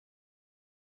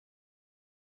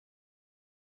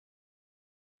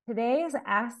Today's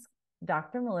Ask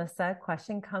Dr. Melissa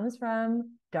question comes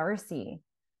from Darcy.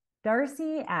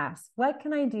 Darcy asks, what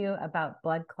can I do about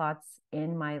blood clots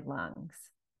in my lungs?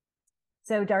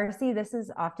 So Darcy, this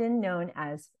is often known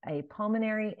as a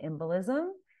pulmonary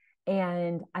embolism.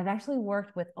 And I've actually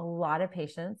worked with a lot of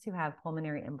patients who have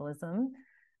pulmonary embolism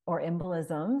or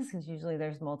embolisms, because usually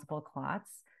there's multiple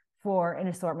clots for an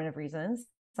assortment of reasons.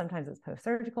 Sometimes it's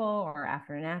post-surgical or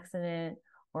after an accident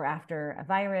or after a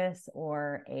virus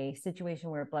or a situation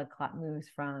where a blood clot moves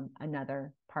from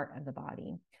another part of the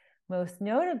body. Most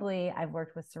notably, I've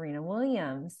worked with Serena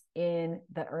Williams in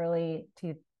the early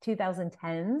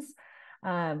 2010s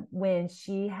when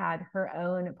she had her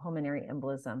own pulmonary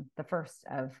embolism, the first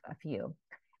of a few.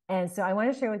 And so I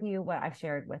want to share with you what I've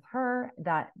shared with her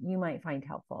that you might find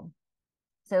helpful.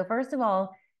 So first of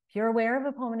all, if you're aware of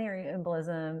a pulmonary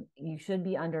embolism, you should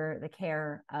be under the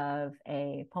care of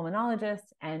a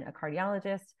pulmonologist and a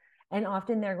cardiologist. And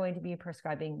often they're going to be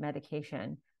prescribing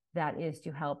medication that is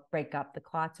to help break up the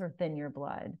clots or thin your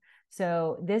blood.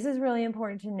 So this is really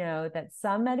important to know that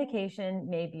some medication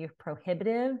may be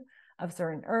prohibitive of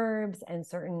certain herbs and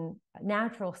certain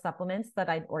natural supplements that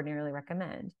I'd ordinarily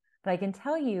recommend. But I can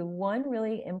tell you one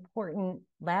really important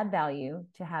lab value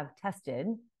to have tested,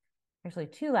 actually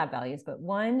two lab values, but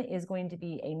one is going to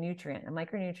be a nutrient, a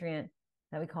micronutrient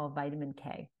that we call vitamin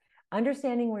K.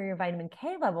 Understanding where your vitamin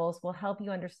K levels will help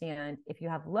you understand if you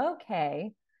have low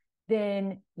K,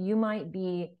 then you might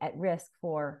be at risk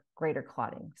for greater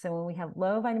clotting. So when we have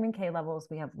low vitamin K levels,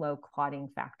 we have low clotting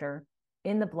factor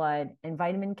in the blood, and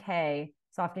vitamin K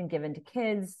is often given to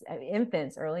kids,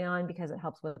 infants early on because it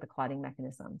helps with the clotting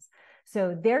mechanisms.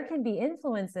 So there can be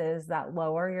influences that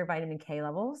lower your vitamin K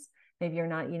levels. Maybe you're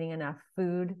not eating enough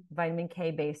food, vitamin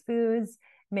K based foods.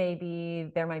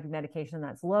 Maybe there might be medication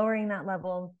that's lowering that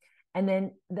level. And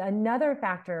then another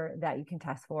factor that you can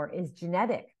test for is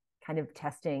genetic kind of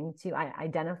testing to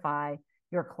identify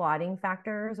your clotting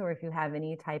factors, or if you have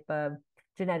any type of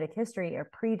genetic history or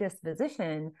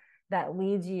predisposition that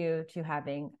leads you to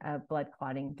having a blood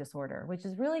clotting disorder, which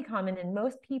is really common, and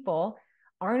most people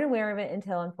aren't aware of it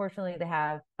until unfortunately they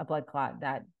have a blood clot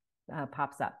that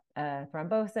pops up,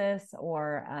 thrombosis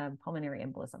or pulmonary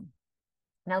embolism.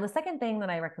 Now, the second thing that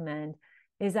I recommend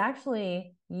is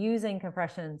actually using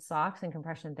compression socks and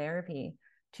compression therapy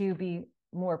to be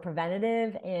more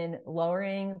preventative in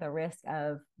lowering the risk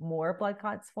of more blood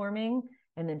clots forming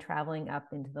and then traveling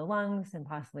up into the lungs and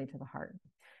possibly to the heart.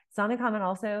 It's not uncommon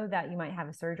also that you might have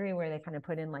a surgery where they kind of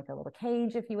put in like a little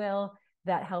cage, if you will,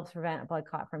 that helps prevent a blood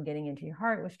clot from getting into your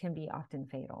heart, which can be often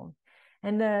fatal.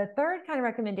 And the third kind of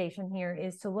recommendation here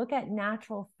is to look at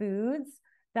natural foods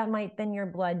that might thin your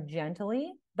blood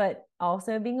gently, but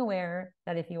also being aware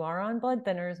that if you are on blood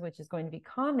thinners, which is going to be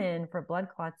common for blood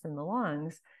clots in the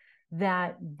lungs,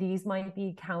 that these might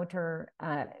be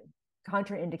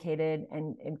contraindicated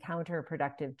and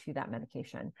counterproductive to that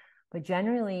medication. But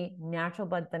generally, natural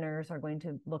blood thinners are going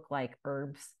to look like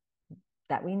herbs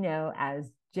that we know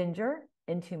as ginger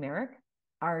and turmeric.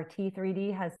 Our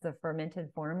T3D has the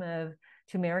fermented form of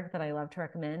turmeric that I love to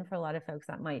recommend for a lot of folks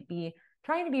that might be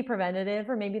trying to be preventative,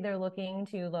 or maybe they're looking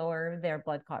to lower their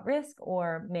blood clot risk,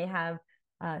 or may have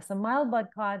some mild blood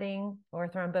clotting or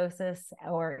thrombosis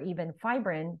or even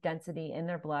fibrin density in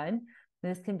their blood.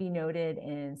 This can be noted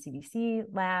in CBC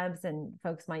labs, and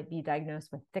folks might be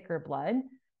diagnosed with thicker blood.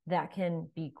 That can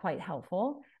be quite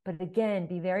helpful. But again,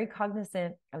 be very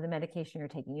cognizant of the medication you're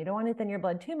taking. You don't want to thin your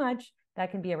blood too much.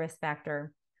 That can be a risk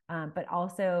factor. But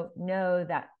also know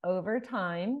that over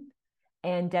time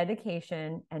and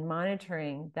dedication and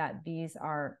monitoring, that these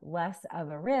are less of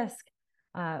a risk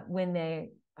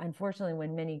unfortunately,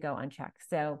 when many go unchecked.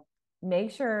 So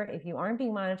make sure if you aren't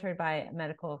being monitored by a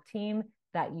medical team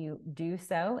that you do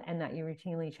so and that you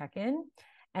routinely check in.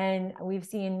 And we've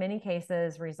seen many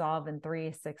cases resolve in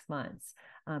 3 to 6 months,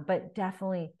 but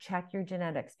definitely check your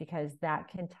genetics, because that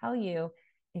can tell you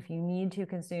if you need to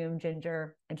consume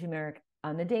ginger and turmeric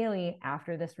on the daily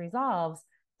after this resolves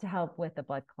to help with the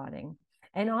blood clotting.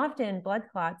 And often blood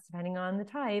clots, depending on the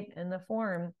type and the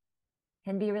form,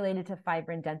 can be related to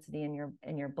fibrin density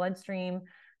in your bloodstream.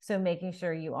 So making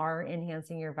sure you are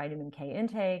enhancing your vitamin K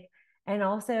intake, and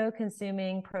also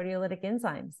consuming proteolytic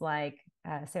enzymes like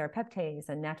serrapeptase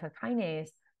and nattokinase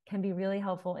can be really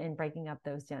helpful in breaking up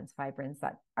those dense fibrins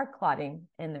that are clotting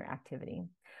in their activity.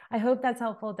 I hope that's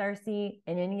helpful, Darcy,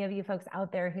 and any of you folks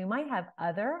out there who might have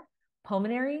other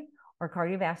pulmonary or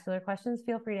cardiovascular questions,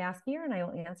 feel free to ask here and I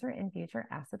will answer in future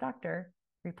Ask the Doctor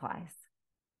replies.